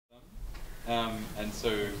and so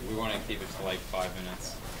we want to keep it to like 5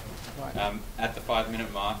 minutes. Right. At the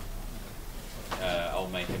 5-minute mark, I'll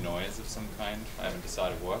make a noise of some kind. I haven't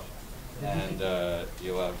decided what, and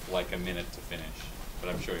you'll have like a minute to finish, but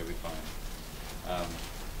I'm sure you'll be fine.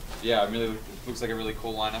 Yeah, it looks like a really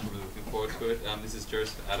cool lineup. I'm really looking forward to it. This is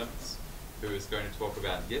Joseph Adams, who is going to talk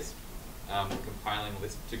about GISP, compiling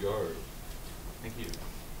Lisp to Go. Thank you.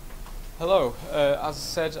 Hello, as I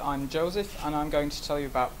said, I'm Joseph, and I'm going to tell you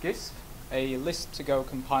about GISP, a Lisp to Go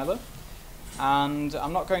compiler. And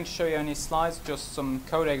I'm not going to show you any slides, just some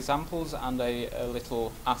code examples and a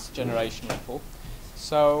little ASC generation REPL.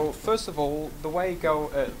 So first of all, the way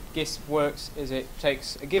GISP works is it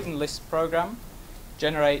takes a given Lisp program,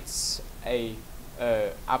 generates a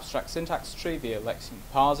abstract syntax tree via lexicon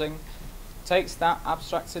parsing, takes that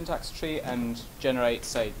abstract syntax tree and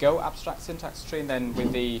generates a Go abstract syntax tree, and then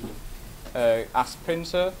with the ASC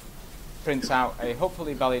printer prints out a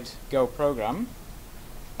hopefully valid Go program,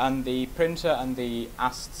 and the printer and the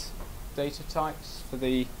ASC data types for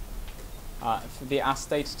the ASC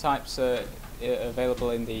data types are available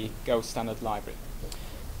in the Go standard library.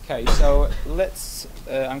 Okay, so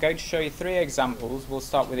I'm going to show you 3 examples. We'll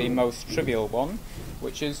start with the most trivial one,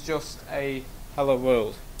 which is just a hello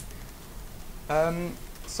world.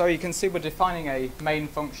 So you can see we're defining a main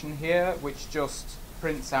function here, which just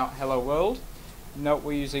prints out hello world. Note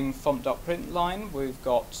we're using font.println. We've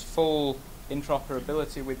got full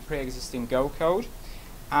interoperability with pre-existing Go code,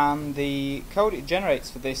 and the code it generates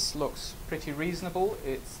for this looks pretty reasonable.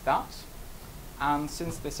 It's that. And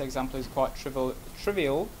since this example is quite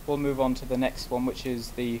trivial, we'll move on to the next one, which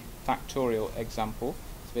is the factorial example.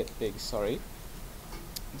 It's a bit big, sorry.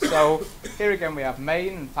 So here again we have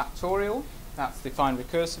main and factorial. That's defined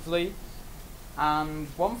recursively. And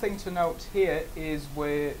one thing to note here is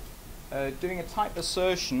we're doing a type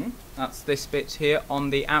assertion, that's this bit here, on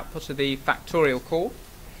the output of the factorial call.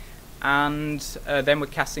 And then we're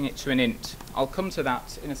casting it to an int. I'll come to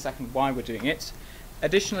that in a second why we're doing it.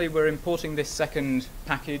 Additionally, we're importing this second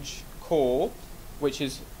package, core, which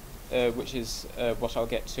is what I'll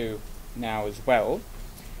get to now as well.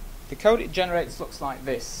 The code it generates looks like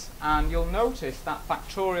this, and you'll notice that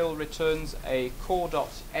factorial returns a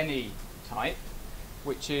core.any type,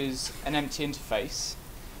 which is an empty interface,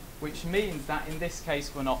 which means that in this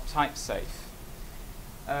case we're not type safe.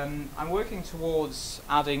 I'm working towards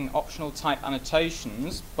adding optional type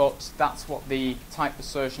annotations, but that's what the type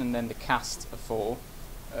assertion and then the cast are for,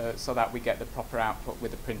 so that we get the proper output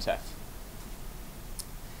with the printf.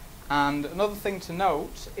 And another thing to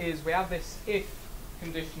note is we have this if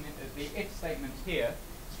condition, the if statement here,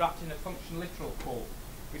 it's wrapped in a function literal call.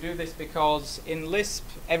 We do this because in Lisp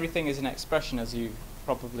everything is an expression, as you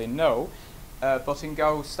probably know, but in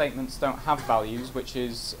Go statements don't have values, which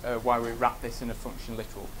is why we wrap this in a function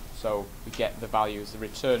literal. So we get the value as the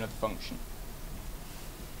return of the function.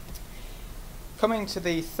 Coming to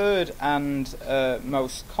the third and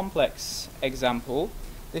most complex example,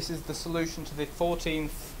 this is the solution to the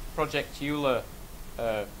 14th Project Euler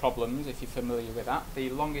problems, if you're familiar with that, the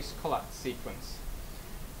longest collapse sequence.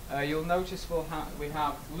 You'll notice we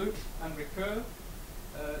have loop and recur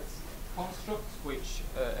constructs which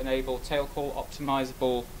enable tail call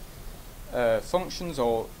optimizable functions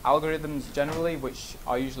or algorithms generally, which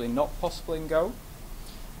are usually not possible in Go.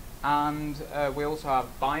 And we also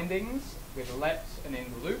have bindings with let and in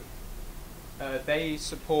the loop. They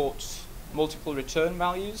support multiple return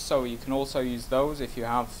values, so you can also use those if you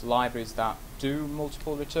have libraries that do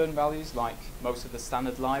multiple return values, like most of the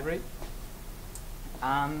standard library.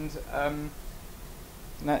 And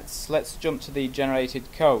let's jump to the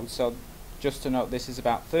generated code. So just to note, this is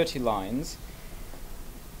about 30 lines.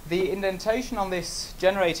 The indentation on this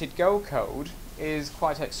generated Go code is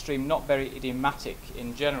quite extreme, not very idiomatic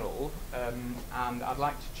in general, and I'd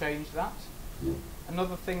like to change that.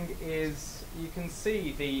 Another thing is you can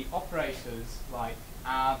see the operators like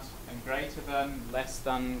add and greater than, less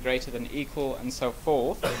than, greater than, equal, and so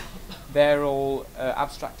forth. They're all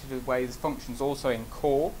abstracted away as functions also in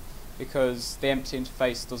core, because the empty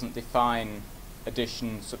interface doesn't define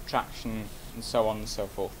addition, subtraction, and so on and so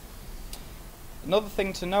forth. Another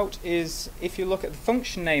thing to note is if you look at the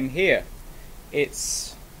function name here,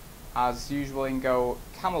 it's, as usual in Go,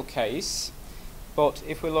 camel case, but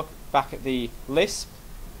if we look back at the Lisp,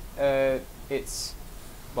 it's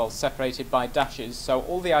well separated by dashes, so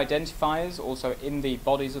all the identifiers also in the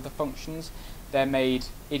bodies of the functions, they're made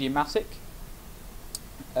idiomatic,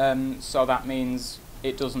 so that means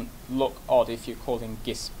it doesn't look odd if you're calling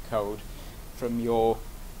GISP code from your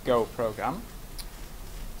Go program.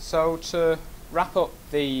 So to wrap up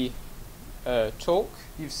the talk,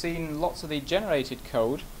 you've seen lots of the generated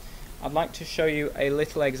code, I'd like to show you a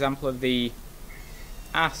little example of the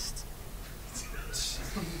ast.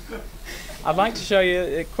 I'd like to show you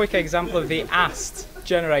a quick example of the ast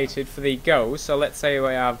generated for the Go. So let's say we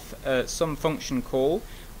have some function call.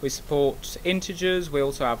 We support integers, we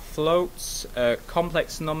also have floats,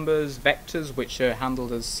 complex numbers, vectors, which are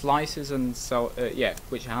handled as slices, and so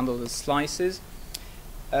which are handled as slices.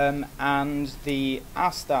 And the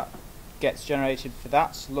ast that gets generated for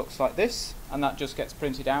that looks like this, and that just gets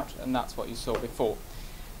printed out, and that's what you saw before.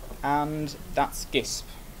 And that's GISP.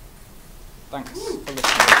 Thanks for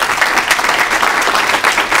listening.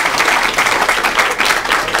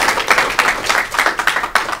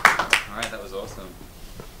 That was awesome.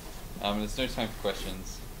 There's no time for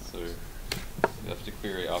questions, so you have to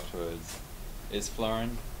query afterwards. Is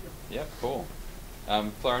Florin? Yep, cool.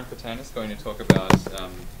 Florin Patan is going to talk about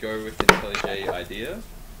Go with IntelliJ IDEA,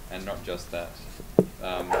 and not just that,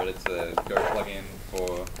 but it's a Go plugin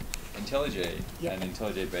for IntelliJ and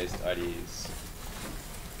IntelliJ-based IDEs.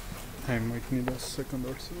 I might need a second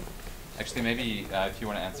or so. Actually, maybe if you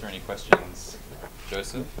want to answer any questions,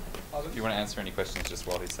 Joseph, if you want to answer any questions just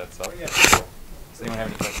while he sets up. Yeah. Does anyone have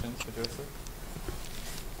any questions for Joseph?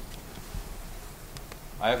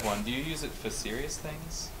 I have one. Do you use it for serious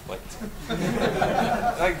things? Like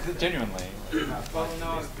genuinely? Well,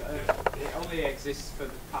 no, it only exists for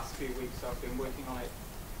the past few weeks. I've been working on it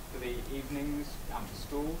for the evenings after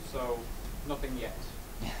school, so nothing yet.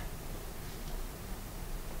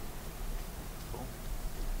 Cool.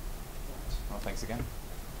 Well, thanks again.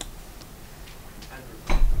 Andrew,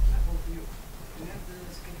 I hope you have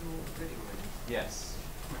the schedule ready already. Yes.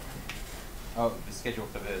 Oh, the schedule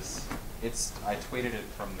for this. I tweeted it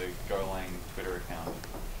from the Golang Twitter account.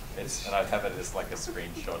 And I have it as like a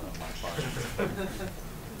screenshot on my phone.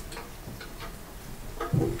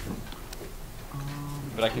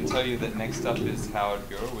 But I can tell you that next up is Howard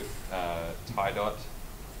Go with TyDot,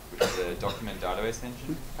 which is a document database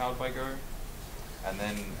engine powered by Go. And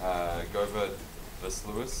then Govert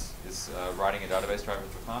Lewis is writing a database driver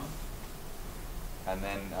for fun. And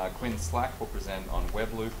then Quinn Slack will present on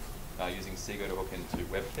WebLoop using Seago to hook into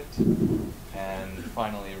WebKit. And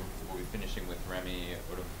finally, we'll be finishing with Remy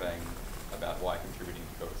Udumfang about why contributing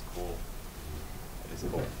to Go is cool. It is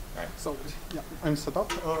cool. All right. So, yeah, I'm set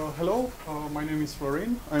up. Hello, my name is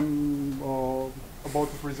Florin. I'm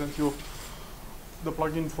about to present you the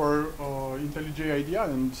plugin for IntelliJ IDEA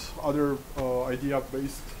and other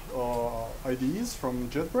IDEA-based IDEs from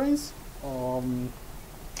JetBrains.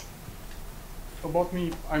 About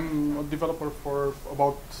me, I'm a developer for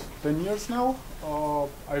about 10 years now.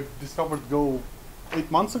 I've discovered Go 8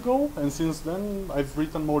 months ago, and since then I've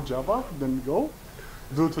written more Java than Go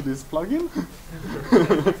due to this plugin.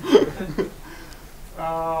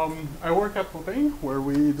 I work at Protein, where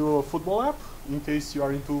we do a football app. In case you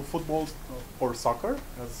are into football or soccer,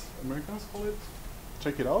 as Americans call it,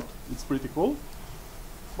 check it out. It's pretty cool.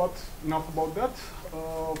 But enough about that.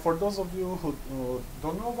 For those of you who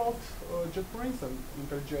don't know about JetBrains and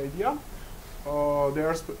IntelliJ IDEA, they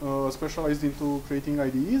are specialized into creating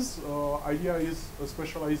IDEs. IDEA is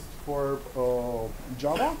specialized for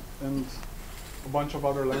Java and a bunch of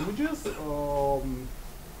other languages.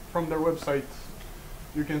 From their website,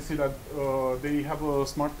 you can see that they have a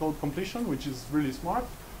smart code completion, which is really smart.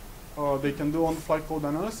 They can do on-the-fly code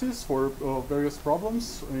analysis for various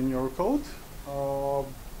problems in your code.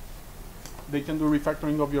 They can do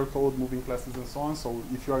refactoring of your code, moving classes, and so on. So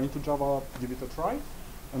if you are into Java, give it a try,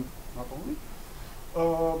 and not only.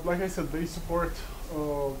 Like I said, they support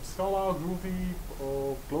Scala, Groovy,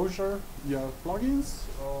 Clojure, plugins.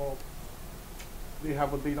 They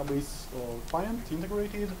have a database client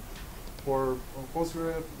integrated for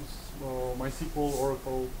Postgres, MySQL,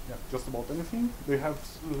 Oracle, just about anything. They have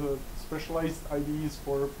specialized IDEs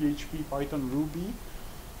for PHP, Python, Ruby,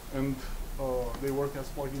 and they work as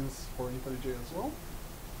plugins for IntelliJ as well.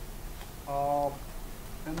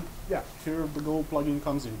 And yeah, here the Go plugin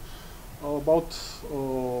comes in. About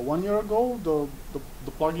 1 year ago,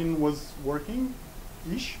 the plugin was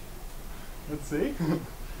working-ish, let's say.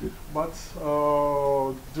 But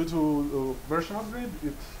due to version upgrade,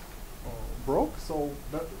 it broke. So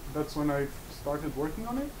that's when I started working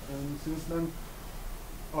on it. And since then,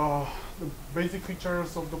 the basic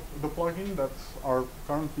features of the plugin that are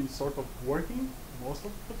currently sort of working most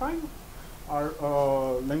of the time are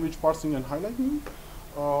language parsing and highlighting,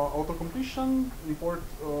 auto-completion, import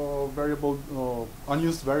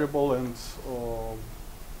unused variable and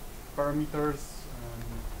parameters, and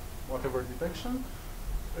whatever detection.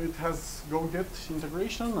 It has Go Get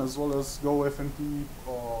integration as well as Go FMT,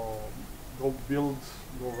 Go Build,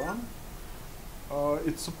 Go Run.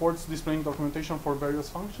 It supports displaying documentation for various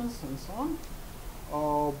functions and so on.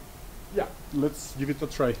 Yeah, let's give it a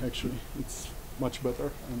try actually. It's much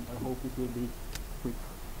better and I hope it will be quick.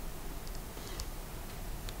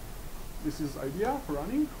 This is IDEA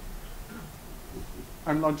running.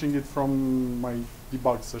 I'm launching it from my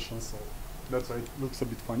debug session, so that's why it looks a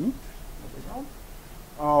bit funny.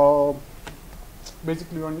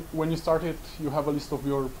 Basically, when you start it, you have a list of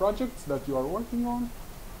your projects that you are working on,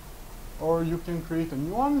 or you can create a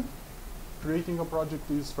new one. Creating a project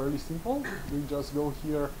is fairly simple. We just go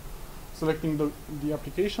here, selecting the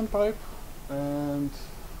application type, and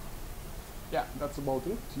yeah, that's about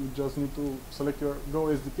it. You just need to select your Go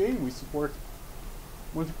SDK. We support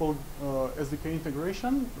multiple SDK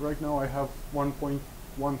integration. Right now I have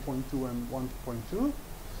 1.1.2 and 1.2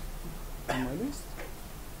 on my list.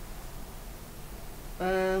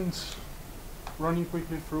 And running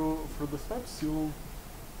quickly through the steps, you'll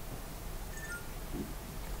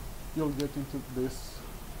get into this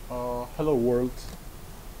Hello World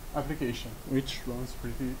application, which runs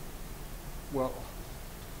pretty well.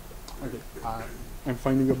 Okay, I'm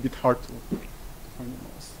finding it a bit hard to find the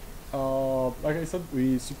mouse. Like I said,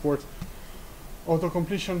 we support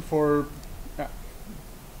auto-completion for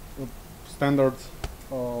standard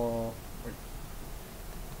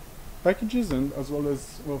packages and as well as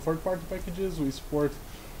third-party packages. We support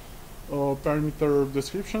parameter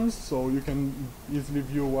descriptions, so you can easily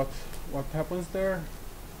view what happens there.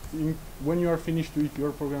 When you are finished with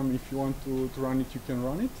your program, if you want to run it, you can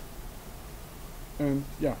run it. And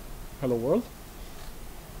yeah, hello world.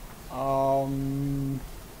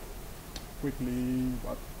 Quickly,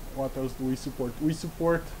 what else do we support? We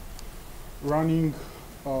support running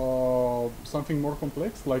something more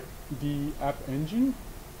complex, like the app engine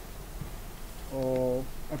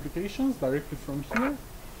applications directly from here.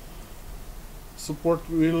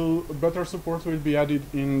 Better support will be added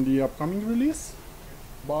in the upcoming release,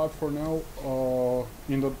 but for now,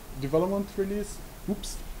 in the development release,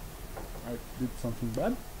 oops, I did something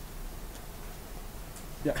bad.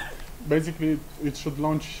 Yeah, basically it should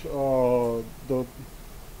launch the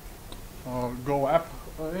Go app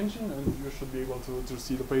engine, and you should be able to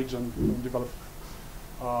see the page and develop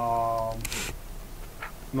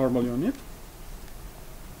normally on it.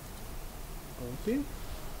 Okay,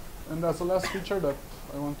 and as the last feature that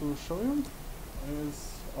I want to show you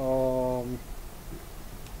is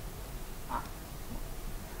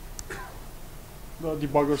the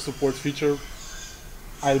debugger support feature.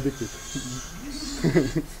 I'll be quick.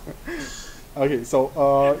 Okay, so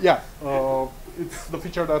yeah, it's the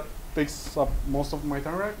feature that takes up most of my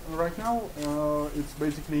time right now. It's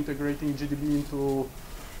basically integrating GDB into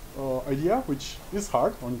IDEA, which is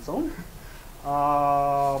hard on its own.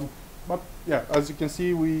 But yeah, as you can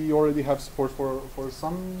see, we already have support for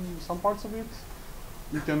some parts of it.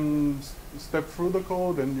 You can step through the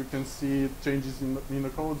code and you can see changes in the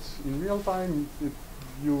code in real time.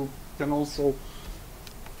 You can also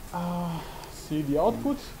see the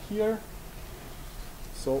output here.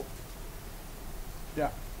 So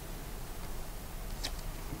yeah.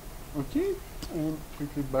 Okay, and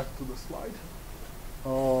quickly back to the slide.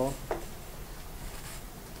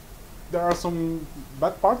 There are some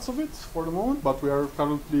bad parts of it for the moment, but we are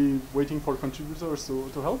currently waiting for contributors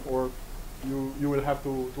to help, or you will have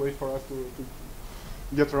to wait for us to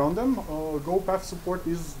get around them. Go path support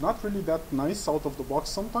is not really that nice out of the box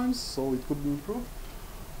sometimes, so it could be improved.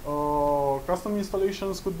 Custom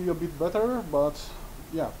installations could be a bit better, but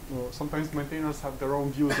yeah, sometimes maintainers have their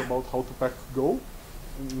own views about how to pack Go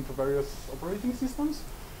into various operating systems.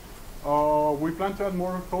 We plan to add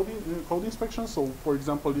more code inspections, so for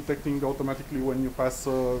example, detecting automatically when you pass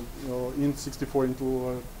int64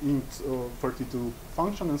 into int32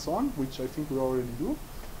 function and so on, which I think we already do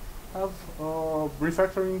have.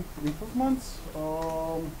 Refactoring improvements.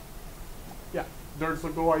 Yeah, there's a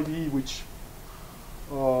Go IDE which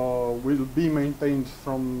will be maintained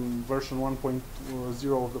from version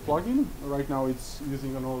 1.0 of the plugin. Right now it's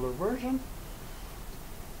using an older version.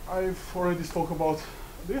 I've already spoke about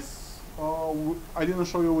this. I didn't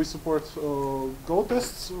show you we support Go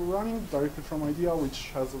tests running directly from IDEA, which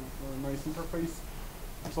has a nice interface.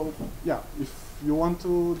 So yeah, if you want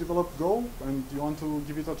to develop Go and you want to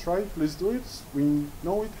give it a try, please do it. We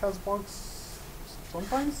know it has bugs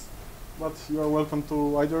sometimes, but you are welcome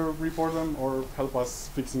to either report them or help us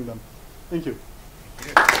fixing them. Thank you.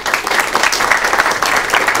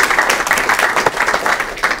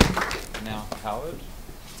 Now, Howard.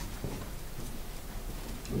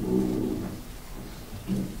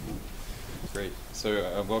 Great.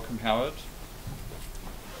 So welcome, Howard.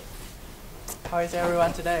 How is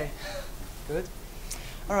everyone today? Good?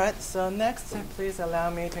 All right, so next, please allow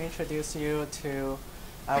me to introduce you to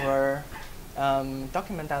our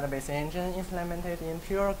document database engine implemented in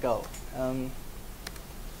pure Go.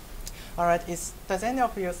 All right, does any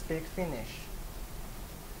of you speak Finnish?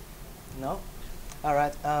 No? All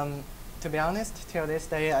right, to be honest, till this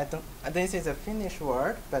day, I don't, this is a Finnish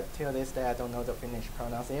word, but till this day, I don't know the Finnish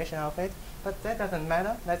pronunciation of it. But that doesn't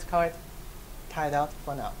matter. Let's call it tied-out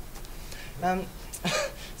for now.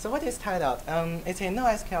 So what is tied-out? It's a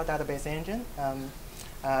NoSQL database engine.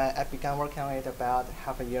 I began working on it about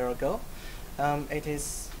half a year ago. It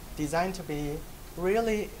is designed to be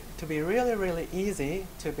really easy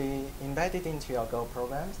to be embedded into your Go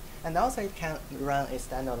programs, and also it can run a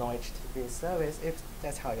standalone HTTP service if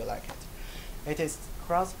that's how you like it. It is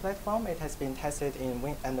cross-platform. It has been tested in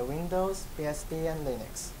Windows, BSD, and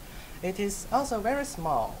Linux. It is also very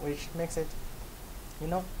small, which makes it,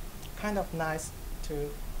 kind of nice to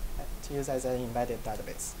use as an embedded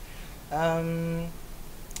database.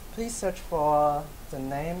 Please search for the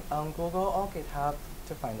name on Google or GitHub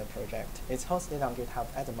to find the project. It's hosted on GitHub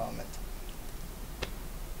at the moment.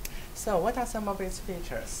 So what are some of its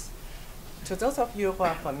features? To those of you who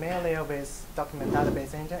are familiar with document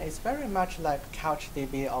database engine, it's very much like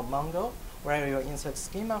CouchDB or Mongo, where you insert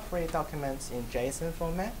schema-free documents in JSON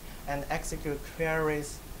format and execute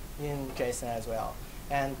queries in JSON as well.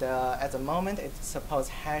 And at the moment, it supports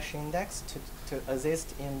hash index to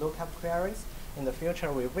assist in lookup queries. In the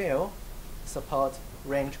future, we will support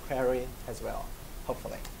range query as well,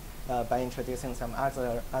 hopefully, by introducing some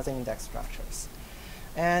other index structures.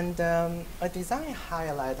 And a design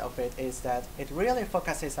highlight of it is that it really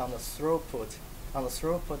focuses on the throughput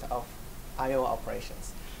of I/O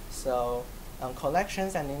operations. So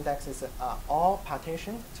collections and indexes are all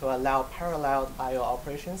partitioned to allow parallel I/O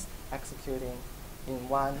operations executing in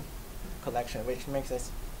one collection, which makes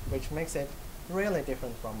it really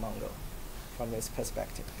different from Mongo from this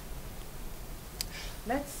perspective.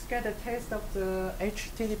 Let's get a taste of the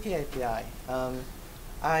HTTP API.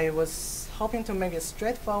 I was hoping to make it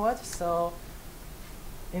straightforward, so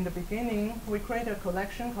in the beginning, we create a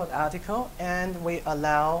collection called article, and we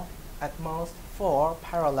allow at most 4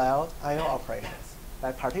 parallel I/O operations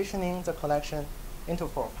by partitioning the collection into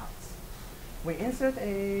 4 parts. We insert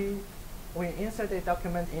a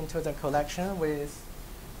document into the collection with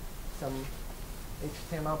some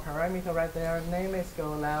HTML parameter right there. Name is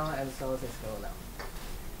golang and source is golang.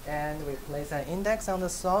 And we place an index on the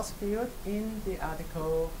source field in the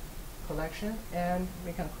article collection, and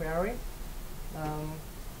we can query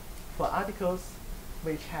for articles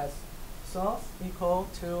which has source equal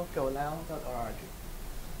to golang.org.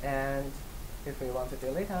 And if we want to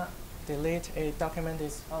delete a document,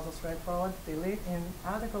 is also straightforward. Delete in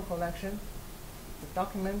article collection the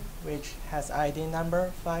document which has ID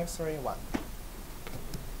number 531.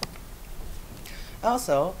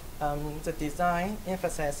 Also, the design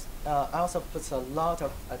emphasis also puts a lot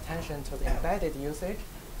of attention to the embedded usage.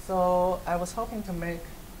 So I was hoping to make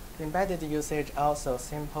the embedded usage also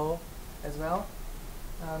simple as well.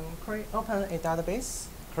 Open a database,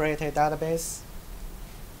 create a database,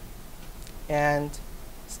 and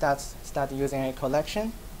start using a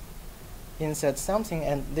collection. Insert something,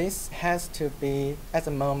 and this has to be, at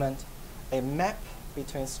the moment, a map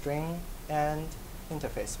between string and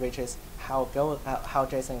interface, which is how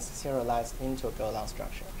JSON is serialized into a Golang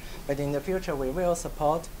structure. But in the future, we will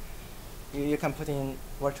support, you can put in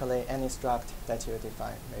virtually any struct that you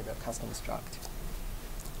define, maybe a custom struct.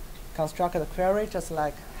 Construct the query just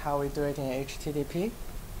like how we do it in HTTP.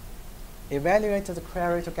 Evaluate the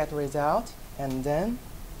query to get result, and then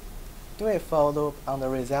do a for loop on the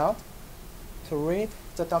result to read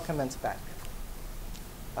the documents back.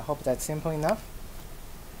 I hope that's simple enough.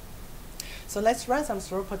 So let's run some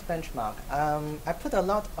throughput benchmark. I put a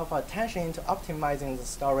lot of attention into optimizing the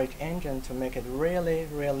storage engine to make it really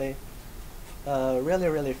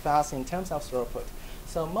fast in terms of throughput.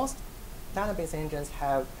 So most database engines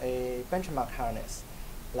have a benchmark harness,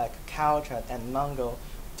 like Couch and Mongo,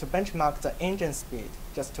 to benchmark the engine speed,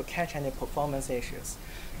 just to catch any performance issues.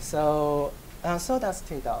 So does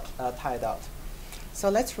tied-out. So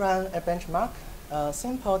let's run a benchmark.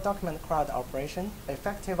 Simple document CRUD operation,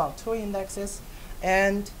 effective on 2 indexes,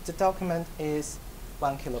 and the document is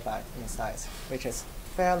 1 kilobyte in size, which is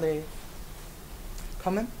fairly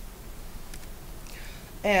common.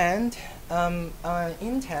 And on an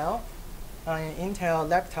Intel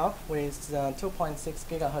laptop with 2.6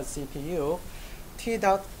 gigahertz CPU,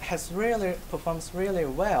 T-Dot performs really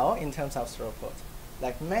well in terms of throughput,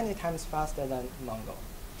 like many times faster than Mongo.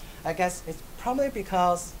 I guess it's probably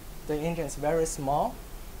because the engine is very small,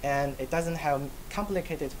 and it doesn't have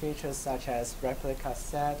complicated features such as replica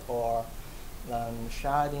set or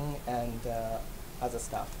sharding and other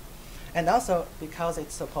stuff. And also, because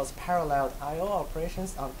it supports parallel I/O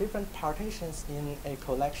operations on different partitions in a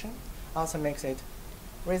collection, also makes it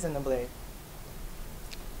reasonably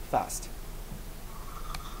fast.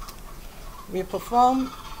 We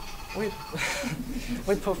perform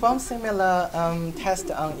we perform similar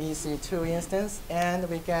tests on EC2 instance, and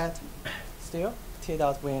we get still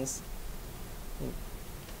T-dot wins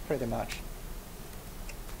pretty much.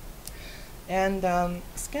 And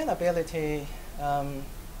scalability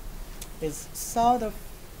is sort of,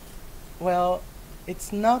 well,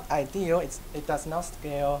 it's not ideal. It does not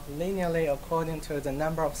scale linearly according to the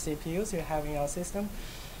number of CPUs you have in your system,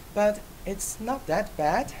 but it's not that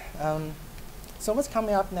bad. So what's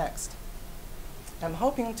coming up next? I'm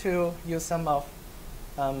hoping to use some of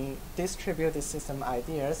distributed system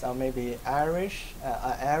ideas, or maybe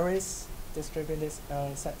Aries distributed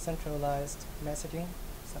centralized messaging,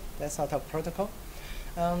 that sort of protocol,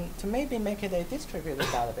 to maybe make it a distributed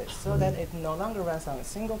database so that it no longer runs on a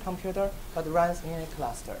single computer, but runs in a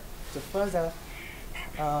cluster to further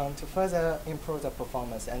improve the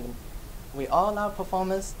performance. And we all love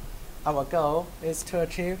performance. Our goal is to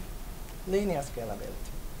achieve linear scalability.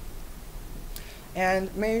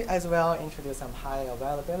 And may as well introduce some high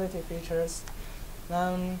availability features.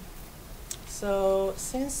 So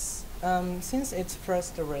since its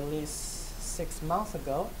first release 6 months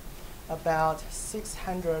ago, about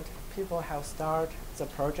 600 people have started the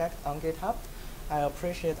project on GitHub. I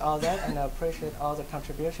appreciate all that, and I appreciate all the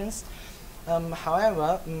contributions.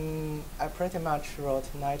 However, I pretty much wrote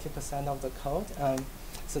 90% of the code,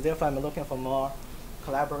 so therefore I'm looking for more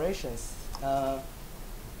collaborations.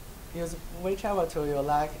 Use whichever tool you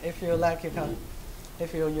like. If you like, you can.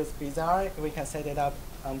 If you use Bizarre, we can set it up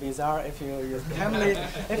on Bizarre. If you use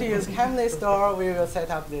Camly Store, we will set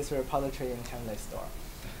up this repository in Camly Store.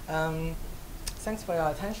 Thanks for your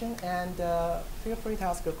attention, and feel free to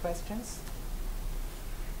ask your questions.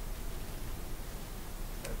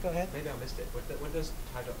 Go ahead. Maybe I missed it. What does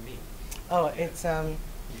tie.up mean? Oh, it's Data.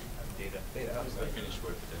 Data. It's a finished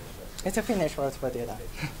word for data. it's a Finnish word for data.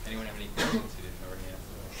 Anyone have any questions who didn't already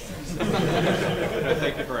answer? No,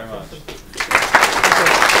 thank you very much.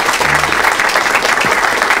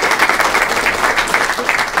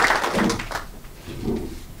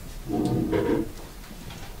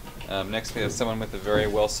 Next, we have someone with a very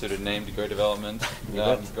well-suited name to Go development.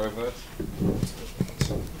 Govert.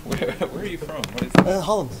 Where are you from? What is this?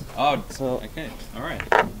 Holland. Oh, So- okay. All right.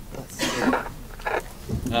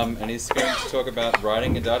 And he's going to talk about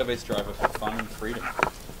writing a database driver for fun and freedom.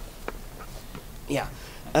 Yeah.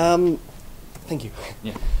 Thank you.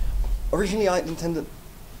 Yeah. Originally, I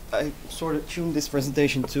sort of tuned this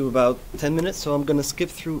presentation to about 10 minutes, so I'm going to skip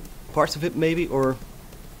through parts of it maybe, or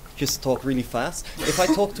just talk really fast. If I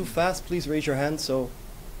talk too fast, please raise your hand, so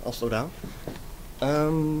I'll slow down.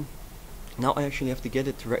 Now I actually have to get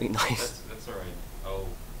it to recognize. That's all right. I'll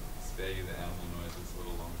spare you the animal noises a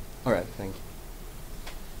little longer. All right, thank you.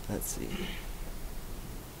 Let's see.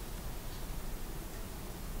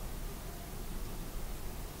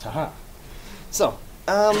 Taha. So,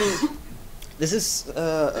 this is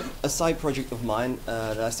a side project of mine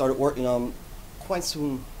that I started working on quite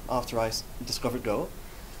soon after I discovered Go.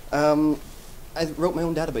 I wrote my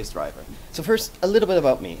own database driver. So first, a little bit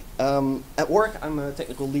about me. At work, I'm a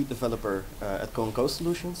technical lead developer at Go & Co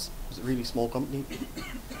Solutions. It's a really small company.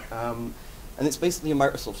 And it's basically a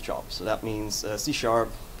Microsoft job. So that means C#,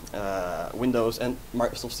 Windows, and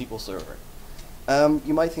Microsoft SQL Server.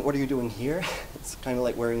 You might think, what are you doing here? It's kind of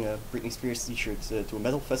like wearing a Britney Spears t-shirt to a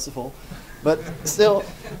metal festival. But still,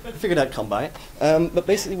 figured I'd come by. But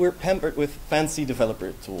basically, we're pampered with fancy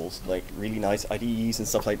developer tools, like really nice IDEs and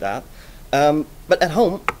stuff like that. But at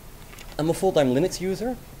home, I'm a full-time Linux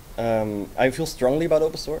user. I feel strongly about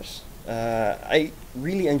open source. I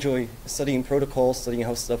really enjoy studying protocols, studying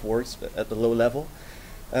how stuff works at the low level.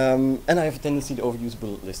 And I have a tendency to overuse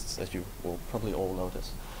bullet lists, as you will probably all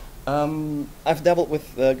notice. I've dabbled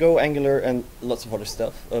with Go, Angular, and lots of other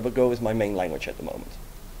stuff, but Go is my main language at the moment.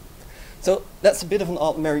 So that's a bit of an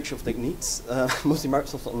odd marriage of techniques, mostly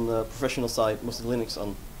Microsoft on the professional side, mostly Linux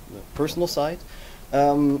on the personal side.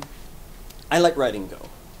 I like writing Go.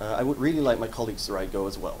 I would really like my colleagues to write Go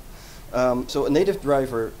as well. So a native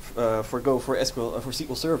driver for Go for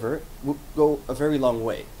SQL Server would go a very long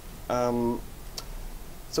way.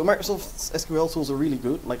 So Microsoft's SQL tools are really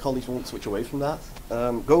good. My colleagues won't switch away from that.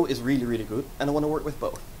 Go is really, really good, and I want to work with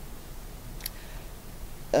both.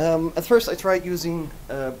 At first, I tried using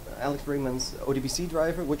Alex Brinkman's ODBC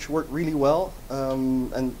driver, which worked really well,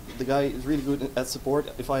 and the guy is really good at support.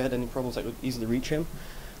 If I had any problems, I could easily reach him.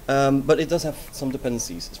 But it does have some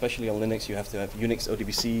dependencies, especially on Linux. You have to have Unix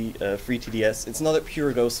ODBC, FreeTDS. It's not a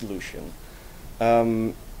pure Go solution.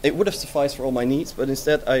 It would have sufficed for all my needs, but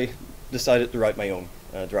instead I decided to write my own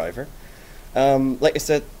driver. Like I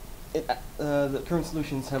said, the current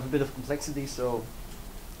solutions have a bit of complexity, so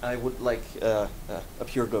I would like a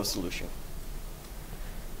pure Go solution.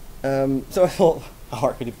 So I thought, how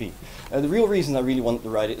hard could it be? The real reason I really wanted to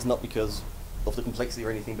write it is not because of the complexity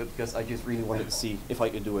or anything, but because I just really wanted to see if I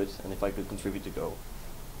could do it and if I could contribute to Go.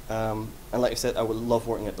 And like I said, I would love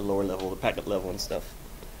working at the lower level, the packet level and stuff.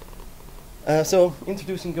 So,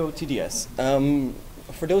 introducing Go TDS.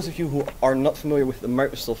 For those of you who are not familiar with the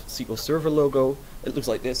Microsoft SQL Server logo, it looks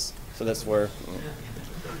like this. So that's where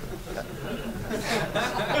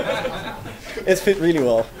it's fit really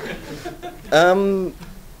well.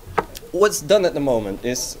 What's done at the moment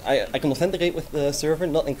is I can authenticate with the server,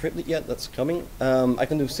 not encrypted yet, that's coming. I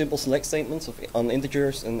can do simple select statements on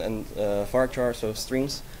integers and varchar, so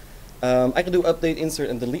strings. I can do update, insert,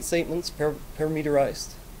 and delete statements,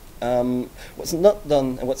 parameterized. What's not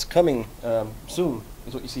done and what's coming soon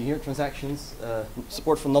is what you see here, transactions,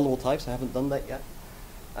 support for nullable types, I haven't done that yet.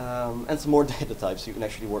 And some more data types, so you can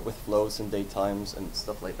actually work with floats and date times and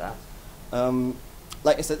stuff like that.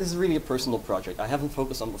 Like I said, this is really a personal project. I haven't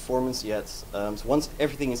focused on performance yet. So once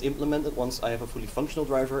everything is implemented, once I have a fully functional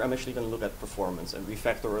driver, I'm actually going to look at performance and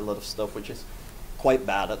refactor a lot of stuff, which is quite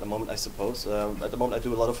bad at the moment, I suppose. At the moment, I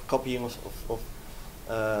do a lot of copying of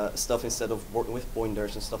stuff instead of working with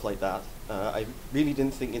pointers and stuff like that. I really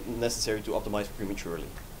didn't think it necessary to optimize prematurely.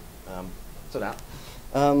 So that.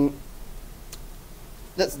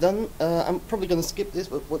 That's done. I'm probably going to skip this,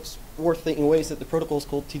 but what's worth taking away is that the protocol is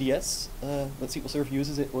called TDS. That SQL Server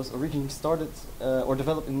uses it was originally started or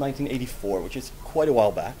developed in 1984, which is quite a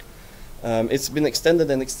while back. It's been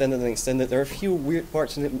extended and extended and extended. There are a few weird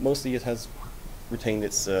parts in it. Mostly it has retained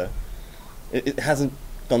its... it hasn't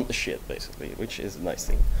gone to shit, basically, which is a nice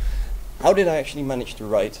thing. How did I actually manage to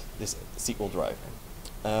write this SQL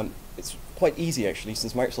driver? It's quite easy, actually,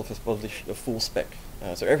 since Microsoft has published a full spec.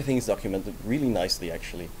 So everything is documented really nicely,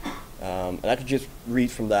 actually. And I could just read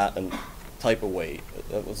from that and type away.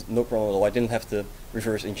 That was no problem at all. I didn't have to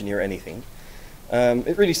reverse engineer anything.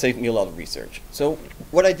 It really saved me a lot of research. So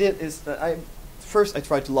what I did is that first I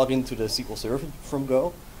tried to log into the SQL Server from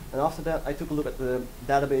Go. And after that, I took a look at the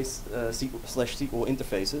database /SQL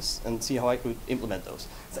interfaces and see how I could implement those.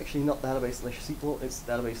 It's actually not database /SQL, it's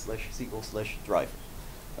database /SQL/driver.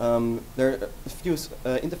 There are a few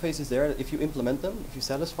interfaces there that if you implement them, if you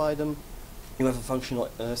satisfy them, you have a functional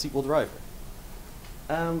SQL driver.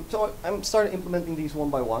 So I'm started implementing these one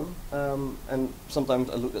by one, and sometimes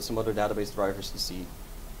I looked at some other database drivers to see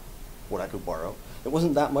what I could borrow. It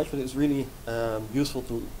wasn't that much, but it was really useful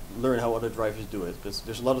to learn how other drivers do it, because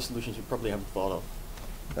there's a lot of solutions you probably haven't thought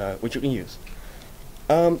of, which you can use.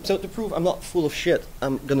 So to prove I'm not full of shit,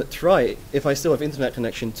 I'm going to try, if I still have internet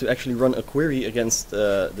connection, to actually run a query against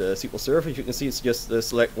the SQL Server. As you can see, it's just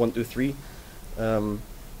select 1, 2, 3, and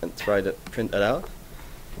try to print that out.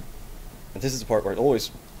 And this is the part where it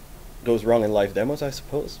always goes wrong in live demos, I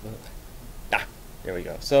suppose. But there we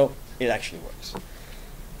go. So it actually works.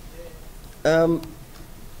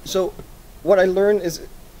 So what I learned is,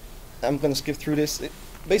 I'm going to skip through this.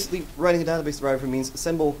 Basically, writing a database driver means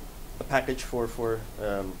assemble a package for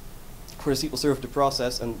the SQL Server to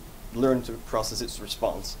process and learn to process its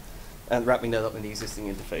response, and wrapping that up in the existing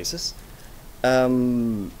interfaces.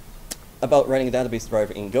 About writing a database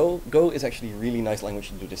driver in Go. Go is actually a really nice language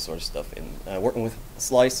to do this sort of stuff in. Working with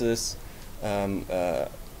slices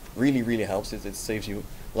really helps. It saves you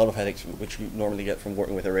a lot of headaches which you normally get from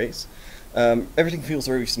working with arrays. Everything feels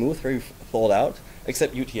very smooth, very thought out,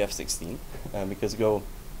 except UTF-16, because Go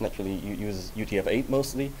naturally uses UTF-8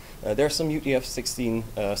 mostly. There's some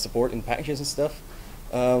UTF-16 support in packages and stuff,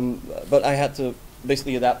 but I had to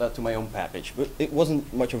basically adapt that to my own package. But it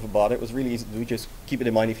wasn't much of a bother. It was really easy to do. Just keep it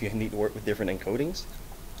in mind if you need to work with different encodings.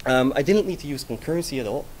 I didn't need to use concurrency at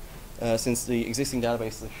all, since the existing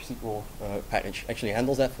database SQL package actually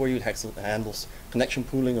handles that for you. It handles connection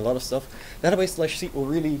pooling, a lot of stuff. Database SQL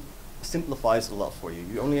really simplifies a lot for you.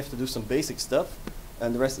 You only have to do some basic stuff,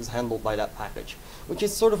 and the rest is handled by that package, which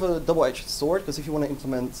is sort of a double-edged sword, because if you want to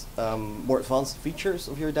implement more advanced features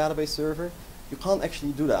of your database server, you can't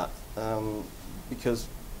actually do that, because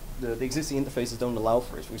the existing interfaces don't allow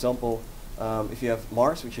for it. For example, if you have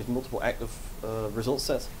Mars, which is multiple active result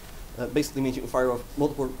set, basically means you can fire off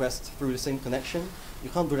multiple requests through the same connection. You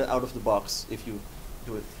can't do that out of the box if you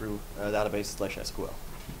do it through database/SQL.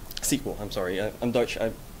 SQL, I'm sorry. I'm Dutch.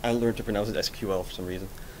 I learned to pronounce it SQL for some reason.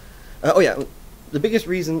 Oh yeah, the biggest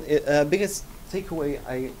reason, biggest takeaway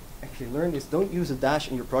I actually learned is don't use a dash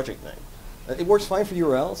in your project name. It works fine for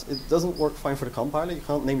URLs. It doesn't work fine for the compiler. You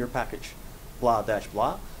can't name your package blah dash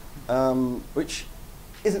blah, which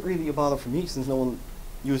isn't really a bother for me since no one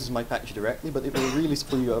uses my package directly, but it will really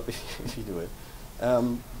screw you up if you do it.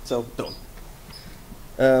 So don't.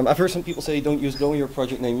 I've heard some people say don't use Go in your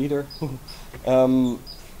project name either.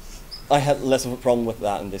 I had less of a problem with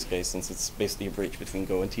that in this case since it's basically a bridge between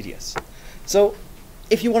Go and TDS. So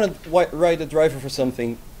if you want to write a driver for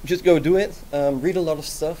something, just go do it. Read a lot of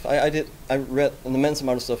stuff. I read an immense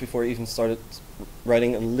amount of stuff before I even started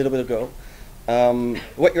writing a little bit of Go.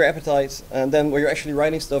 Whet your appetite, and then when you're actually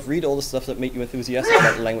writing stuff, read all the stuff that make you enthusiastic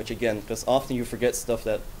about the language again, because often you forget stuff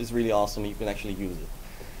that is really awesome and you can actually use it.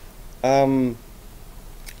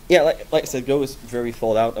 Yeah, like I said, Go is very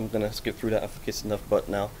thought out. I'm going to skip through that. I've kissed enough butt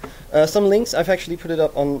now. Some links, I've actually put it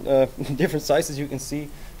up on different sites, as you can see,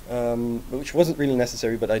 which wasn't really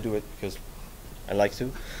necessary, but I do it because I like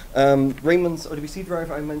to. Raymond's ODBC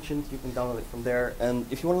driver I mentioned, you can download it from there. And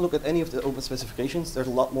if you want to look at any of the open specifications, there's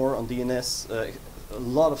a lot more on DNS, a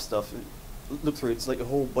lot of stuff. Look through it. It's like a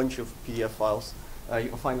whole bunch of PDF files. You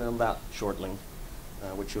can find it on that short link,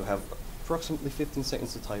 which you have approximately 15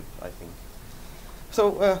 seconds to type, I think.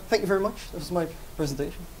 So thank you very much. This is my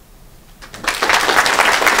presentation.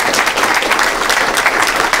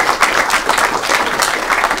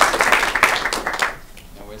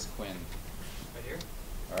 Now where's Quinn? Right here?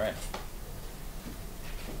 All right.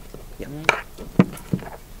 Yeah.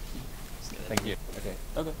 Thank you. Okay.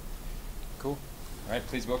 Okay. Cool. All right.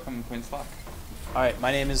 Please welcome Quinn Slack. All right.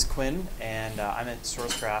 My name is Quinn, and I'm at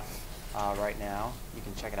SourceGraph right now. You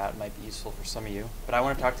can check it out. It might be useful for some of you. But I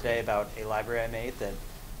want to talk today about a library I made that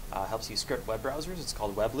helps you script web browsers. It's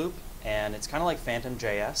called WebLoop, and it's kind of like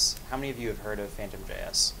Phantom.js. How many of you have heard of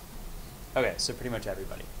Phantom.js? Okay, so pretty much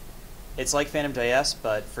everybody. It's like Phantom.js,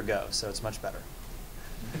 but for Go, so it's much better.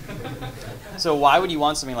 So why would you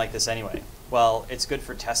want something like this anyway? Well, it's good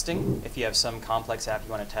for testing. If you have some complex app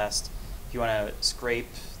you want to test, if you want to scrape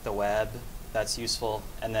the web, that's useful.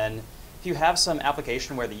 And then if you have some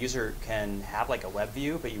application where the user can have like a web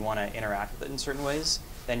view, but you want to interact with it in certain ways,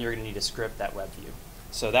 then you're going to need to script that web view.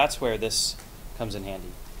 So that's where this comes in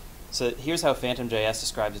handy. So here's how Phantom.js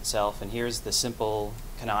describes itself, and here's the simple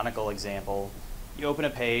canonical example. You open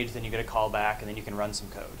a page, then you get a callback, and then you can run some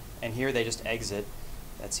code. And here they just exit.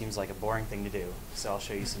 That seems like a boring thing to do, so I'll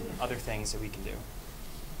show you some other things that we can do.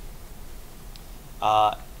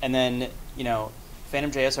 And then, you know,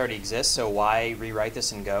 Phantom.js already exists, so why rewrite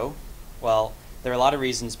this in Go? Well, there are a lot of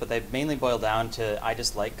reasons, but they mainly boil down to I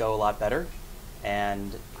just like Go a lot better,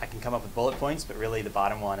 and I can come up with bullet points, but really the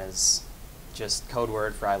bottom one is just code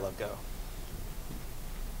word for I love Go.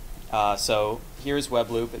 So here's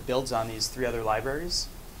WebLoop. It builds on these 3 other libraries,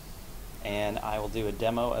 and I will do a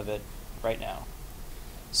demo of it right now.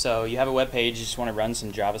 So you have a web page, you just want to run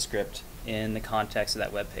some JavaScript in the context of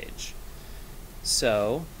that web page.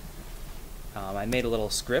 So I made a little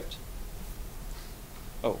script.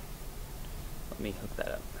 Oh, let me hook that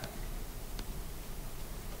up.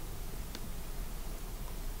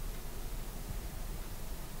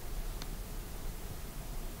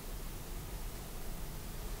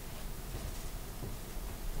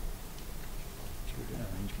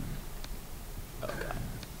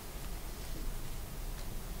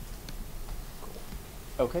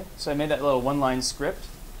 Okay, so I made that little one-line script,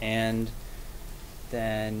 and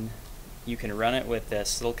then you can run it with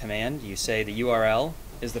this little command. You say the URL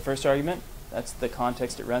is the first argument. That's the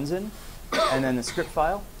context it runs in. And then the script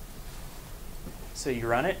file. So you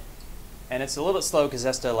run it, and it's a little bit slow because it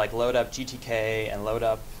has to like load up GTK and load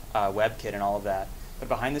up WebKit and all of that. But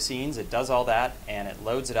behind the scenes, it does all that, and it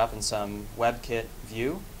loads it up in some WebKit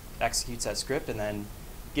view, executes that script, and then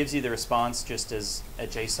gives you the response just as a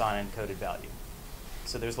JSON encoded value.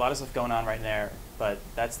 So there's a lot of stuff going on right there, but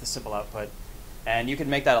that's the simple output. And you can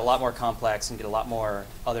make that a lot more complex and get a lot more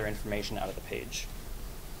other information out of the page.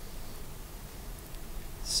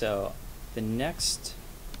 So the next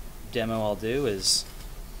demo I'll do is,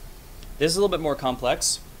 this is a little bit more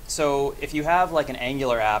complex. So if you have like an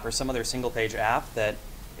Angular app or some other single page app that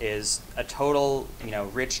is a total,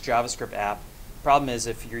 rich JavaScript app, problem is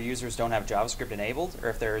if your users don't have JavaScript enabled, or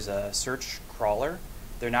if there's a search crawler,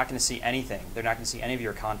 they're not going to see anything. They're not going to see any of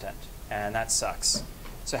your content, and that sucks.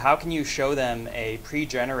 So how can you show them a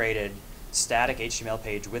pre-generated static HTML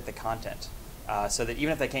page with the content so that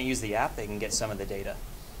even if they can't use the app, they can get some of the data?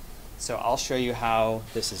 So I'll show you how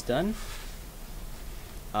this is done.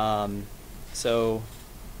 So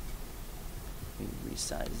let me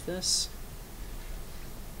resize this.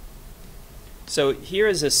 So here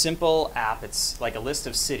is a simple app. It's like a list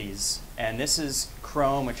of cities. And this is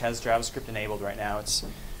Chrome, which has JavaScript enabled right now. It's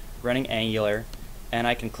running Angular. And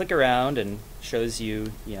I can click around and shows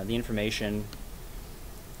you, the information.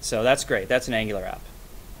 So that's great. That's an Angular app.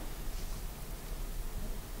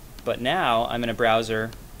 But now I'm in a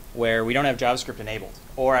browser where we don't have JavaScript enabled.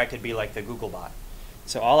 Or I could be like the Google bot.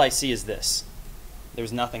 So all I see is this.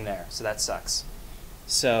 There's nothing there, so that sucks.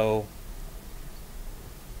 So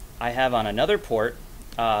I have on another port,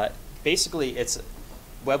 basically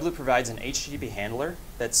WebLoop provides an HTTP handler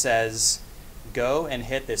that says, go and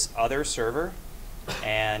hit this other server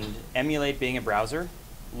and emulate being a browser.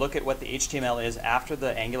 Look at what the HTML is after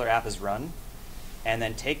the Angular app is run, and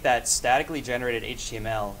then take that statically generated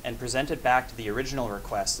HTML and present it back to the original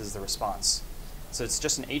request as the response. So it's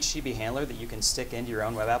just an HTTP handler that you can stick into your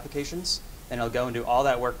own web applications, and it'll go and do all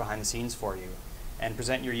that work behind the scenes for you and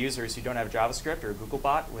present your users who don't have JavaScript or a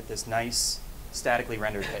Googlebot with this nice statically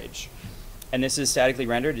rendered page. And this is statically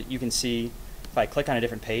rendered. You can see if I click on a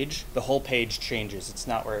different page, the whole page changes. It's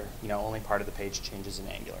not where only part of the page changes in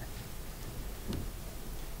Angular.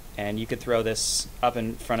 And you could throw this up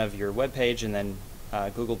in front of your web page, and then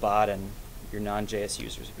Googlebot and your non-JS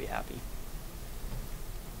users would be happy.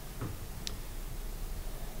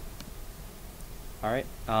 All right.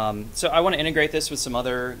 So I want to integrate this with some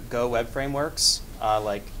other Go web frameworks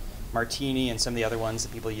like Martini and some of the other ones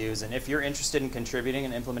that people use. And if you're interested in contributing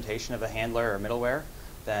an implementation of a handler or middleware,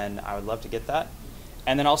 then I would love to get that.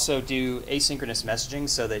 And then also do asynchronous messaging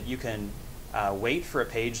so that you can wait for a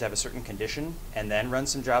page to have a certain condition and then run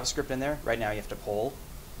some JavaScript in there. Right now you have to poll.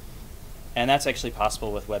 And that's actually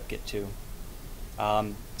possible with WebKit too.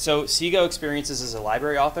 So Seago Experiences is a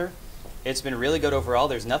library author. It's been really good overall.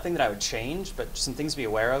 There's nothing that I would change, but some things to be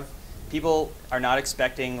aware of. People are not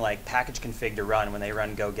expecting like package config to run when they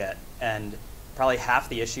run go get. And probably half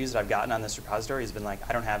the issues that I've gotten on this repository has been like,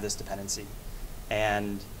 I don't have this dependency.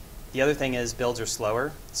 And the other thing is builds are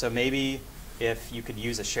slower. So maybe if you could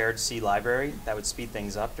use a shared C library, that would speed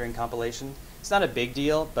things up during compilation. It's not a big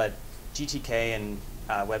deal, but GTK and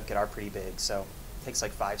WebKit are pretty big. So it takes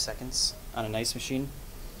like 5 seconds on a nice machine.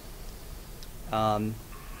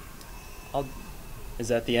 Is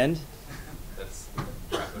that the end? Let's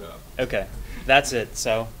wrap it up. Okay, that's it.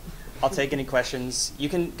 So I'll take any questions. You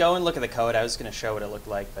can go and look at the code. I was going to show what it looked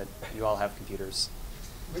like, but you all have computers.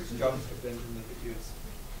 Which JavaScript engine does it use?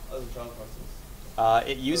 Other Java process?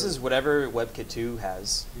 It uses whatever WebKit 2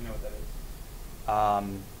 has. Do you know what that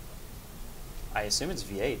is? I assume it's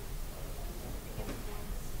V8.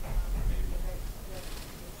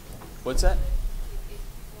 What's that?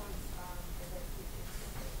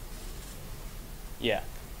 Yeah.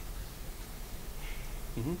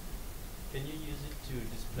 Mm-hmm. Can you use it to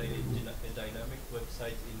display a dynamic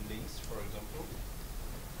website in links, for example?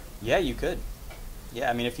 Yeah, you could.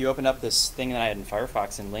 Yeah, I mean, if you open up this thing that I had in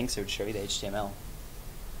Firefox in links, it would show you the HTML.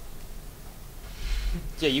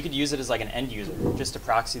 Yeah, you could use it as like an end user, just to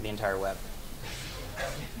proxy the entire web.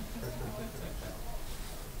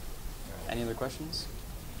 Any other questions?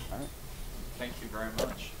 All right. Thank you very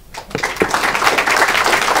much.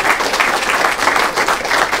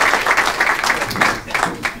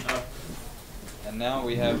 And now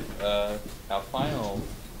we have our final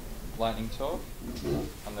lightning talk,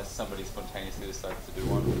 unless somebody spontaneously decides to do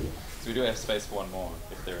one. So we do have space for one more,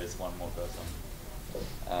 if there is one more person.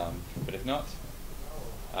 But if not,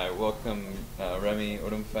 I welcome Remy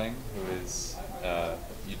Udumfeng, who is,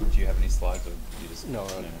 do you have any slides? Or you just No.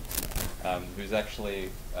 who's actually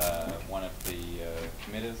one of the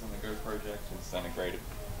committers on the Go project and has done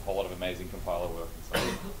a whole lot of amazing compiler work. And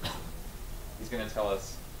so he's going to tell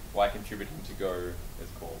us why contributing to Go is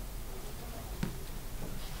cool.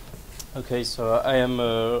 Okay, so I am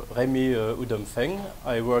Rémi Udumfeng.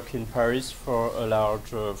 I work in Paris for a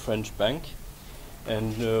large French bank,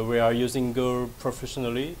 and we are using Go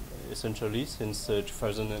professionally, essentially, since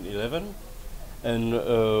 2011. And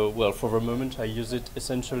well, for the moment, I use it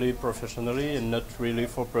essentially professionally and not really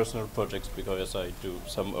for personal projects because I do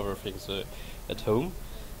some other things at home.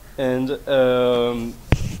 And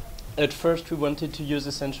at first, we wanted to use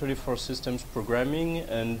essentially for systems programming,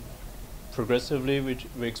 and progressively we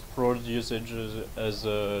explored usage as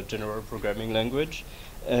a general programming language.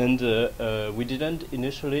 And we didn't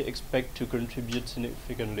initially expect to contribute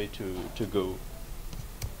significantly to Go.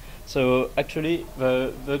 So actually,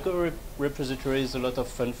 the Go repository is a lot of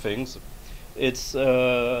fun things. It's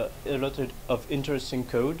a lot of interesting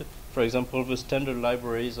code. For example, the standard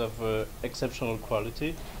libraries of exceptional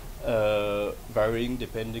quality, varying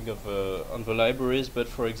depending on the libraries. But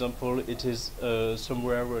for example, it is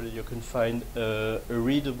somewhere where you can find a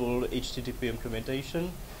readable HTTP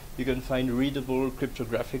implementation. you can find readable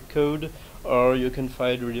cryptographic code, or you can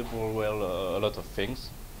find readable, well, a lot of things.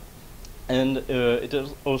 And it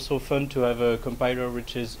is also fun to have a compiler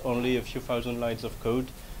which is only a few thousand lines of code,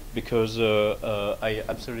 because I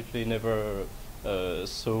absolutely never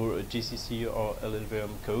saw a GCC or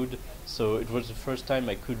LLVM code, so it was the first time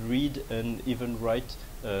I could read and even write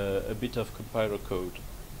a bit of compiler code.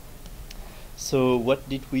 So what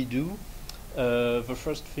did we do? The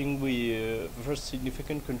first thing the first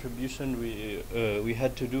significant contribution we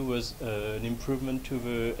had to do was an improvement to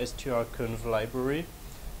the strconv library,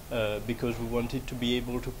 because we wanted to be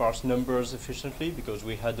able to parse numbers efficiently, because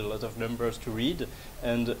we had a lot of numbers to read,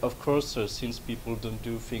 and of course, since people don't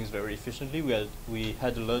do things very efficiently, we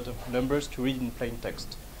had a lot of numbers to read in plain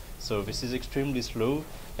text. So this is extremely slow,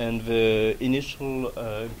 and the initial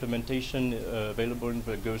implementation available in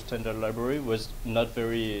the Go standard library was not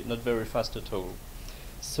very fast at all.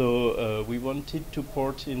 So we wanted to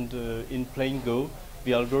port in plain Go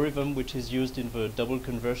the algorithm which is used in the double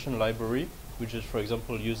conversion library, which is, for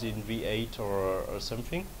example, used in V8 or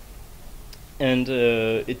something. And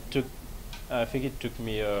I think it took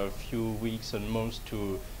me a few weeks and months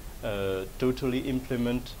to totally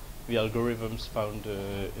implement the algorithms found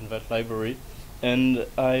in that library. And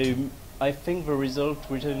I think the result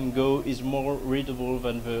written in Go is more readable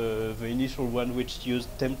than the initial one, which used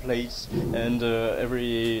templates and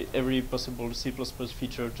every possible C++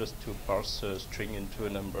 feature just to parse a string into a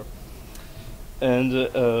number. And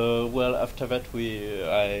well, after that,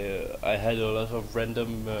 I had a lot of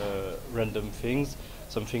random things,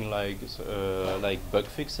 something like bug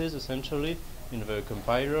fixes essentially in the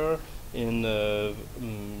compiler, in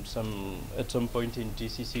at some point in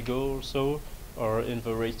GCC Go also, or in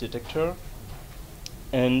the race detector.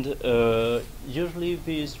 And usually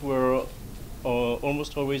these were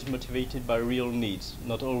almost always motivated by real needs,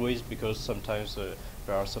 not always, because sometimes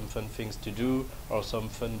there are some fun things to do or some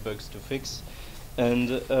fun bugs to fix.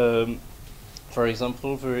 And for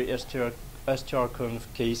example, the strconv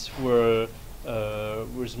case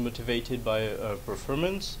was motivated by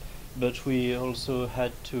performance, but we also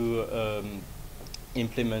had to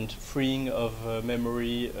implement freeing of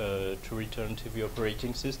memory to return to the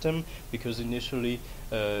operating system, because initially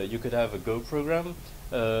you could have a Go program,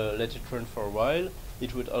 let it run for a while,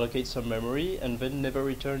 it would allocate some memory and then never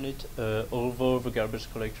return it, although the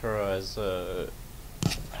garbage collector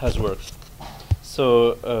has worked.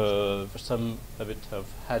 So a bit of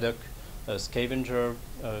Haddock scavenger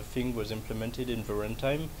thing was implemented in the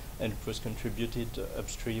runtime, and it was contributed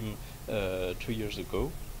upstream 2 years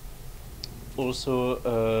ago.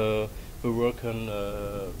 Also, the work on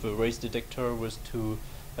the race detector was to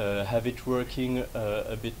have it working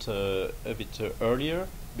a bit earlier,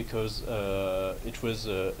 because it was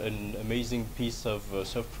an amazing piece of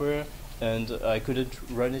software, and I couldn't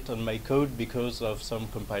run it on my code because of some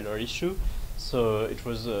compiler issue. So it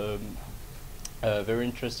was very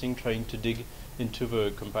interesting trying to dig into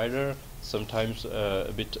the compiler, sometimes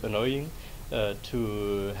a bit annoying,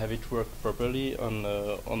 to have it work properly on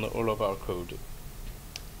all of our code.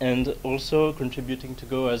 And also, contributing to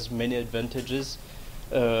Go has many advantages,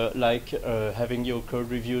 like having your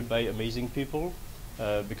code reviewed by amazing people,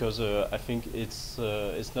 because I think it's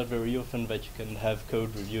not very often that you can have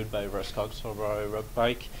code reviewed by Russ Cox or by Rob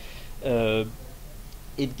Pike.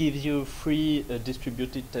 It gives you free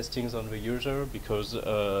distributed testings on the user, because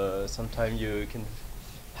sometimes you can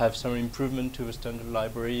have some improvement to the standard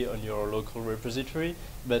library on your local repository,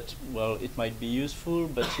 but well, it might be useful,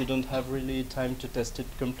 but you don't have really time to test it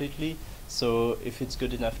completely. So if it's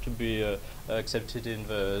good enough to be accepted in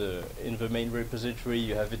the main repository,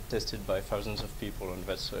 you have it tested by thousands of people, and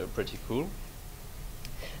that's pretty cool.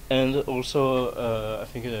 And also, I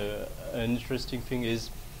think an interesting thing is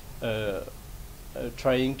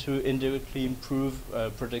trying to indirectly improve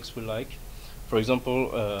projects we like. For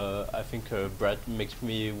example, I think Brad makes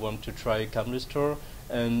me want to try Camlistore,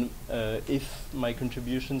 and if my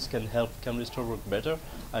contributions can help Camlistore work better,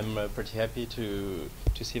 I'm pretty happy to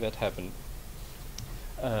see that happen.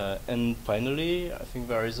 And finally, I think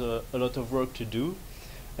there is a lot of work to do.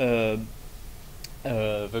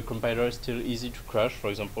 The compiler is still easy to crash. For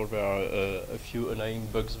example, there are a few annoying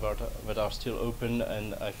bugs that are still open,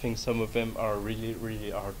 and I think some of them are really,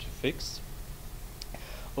 really hard to fix.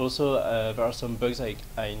 Also, there are some bugs I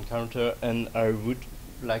encounter, and I would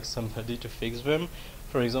like somebody to fix them.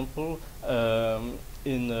 For example,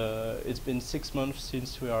 it's been 6 months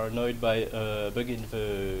since we are annoyed by a bug in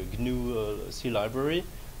the GNU C library,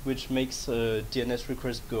 which makes DNS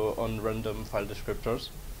requests go on random file descriptors.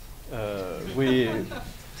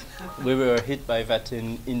 We were hit by that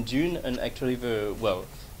in June, and actually the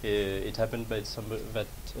It happened that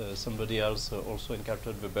somebody else also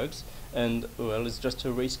encountered the bugs, and well, it's just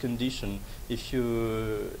a race condition. If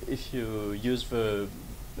you use the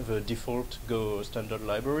default Go standard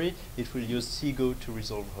library, it will use CGO to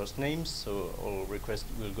resolve host names, so all requests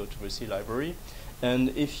will go to the C library. And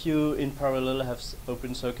if you in parallel have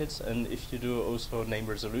open sockets, and if you do also name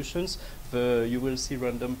resolutions, you will see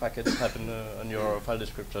random packets happen on your file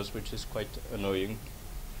descriptors, which is quite annoying.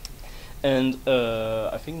 And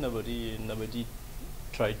I think nobody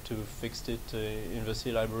tried to fix it in the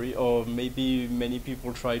C library, or maybe many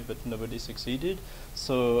people tried but nobody succeeded.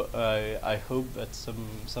 So I hope that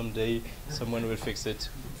someday someone will fix it.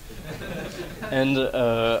 And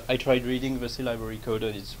I tried reading the C library code,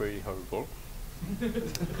 and it's really horrible.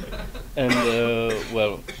 And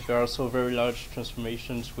well, there are also very large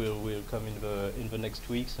transformations will come in the next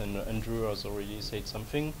weeks, and Andrew has already said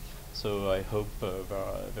something. So I hope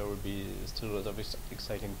there will be still a lot of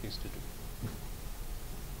exciting things to do.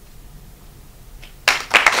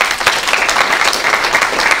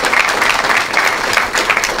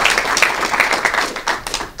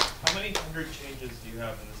 How many hundred changes do you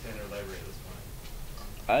have in the standard library at this point?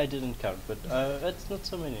 I didn't count, but that's not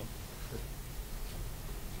so many.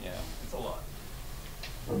 Yeah. It's a lot.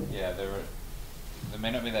 Yeah, there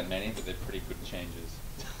may not be that many, but they're pretty good changes.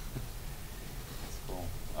 That's cool.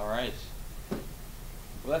 All right.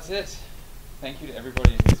 Well, that's it. Thank you to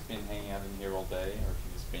everybody who's been hanging out in here all day, or if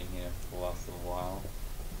you've just been here for the last little while.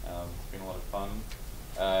 It's been a lot of fun.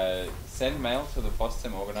 Send mail to the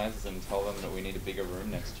FOSDEM organizers and tell them that we need a bigger room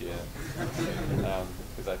next year.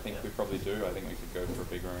 Because I think we probably do. I think we could go for a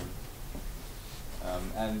big room.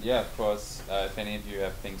 And yeah, of course, if any of you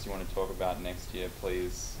have things you want to talk about next year,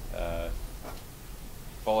 please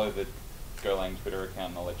follow the Golang Twitter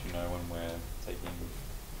account, and I'll let you know when we're taking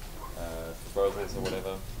proposals or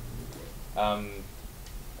whatever.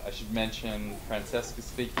 I should mention Francesca's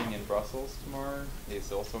speaking in Brussels tomorrow.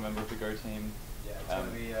 He's also a member of the Go team. Yeah, it's going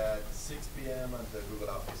to be at 6 p.m. at the Google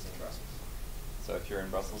office in Brussels. So if you're in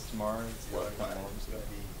Brussels tomorrow, it's worth coming along. I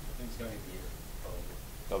think it's going to be beer, probably.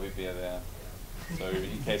 There'll be beer there. Yeah. So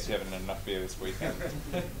in case you haven't had enough beer this weekend.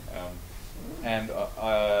 And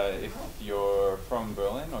if you're from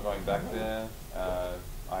Berlin or going back there,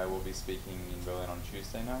 I will be speaking in Berlin on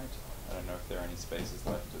Tuesday night. I don't know if there are any spaces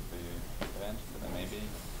left at the event, but there may be.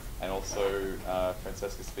 And also,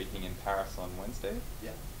 Francesca's speaking in Paris on Wednesday.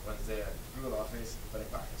 Yeah, Wednesday at Google office, but in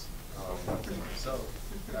Paris. So,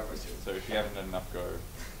 that was it. So if you haven't had enough, go.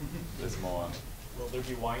 There's more. Will there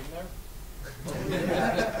be wine there?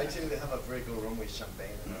 Actually, they have a very cool room with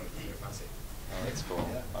champagne and very fancy. Oh, that's cool.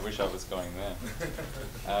 Yeah. I wish I was going there.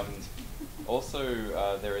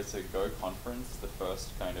 Also, there is a Go conference, the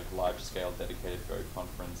first kind of large-scale dedicated Go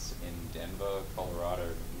conference in Denver, Colorado,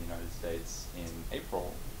 in the United States in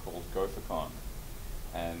April, called GopherCon.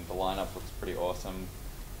 And the lineup looks pretty awesome.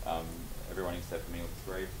 Everyone except for me looks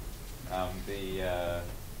great.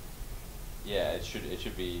 Yeah, it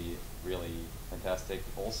should be really fantastic.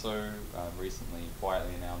 Also, recently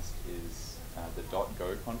quietly announced is the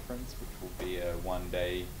 .Go conference, which will be a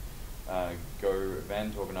one-day Go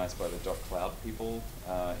event organized by the .Cloud people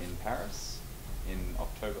in Paris in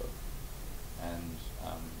October. And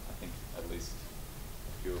I think at least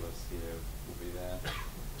a few of us here will be there.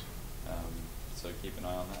 So keep an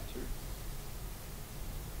eye on that too.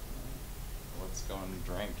 Let's go and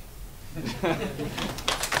drink.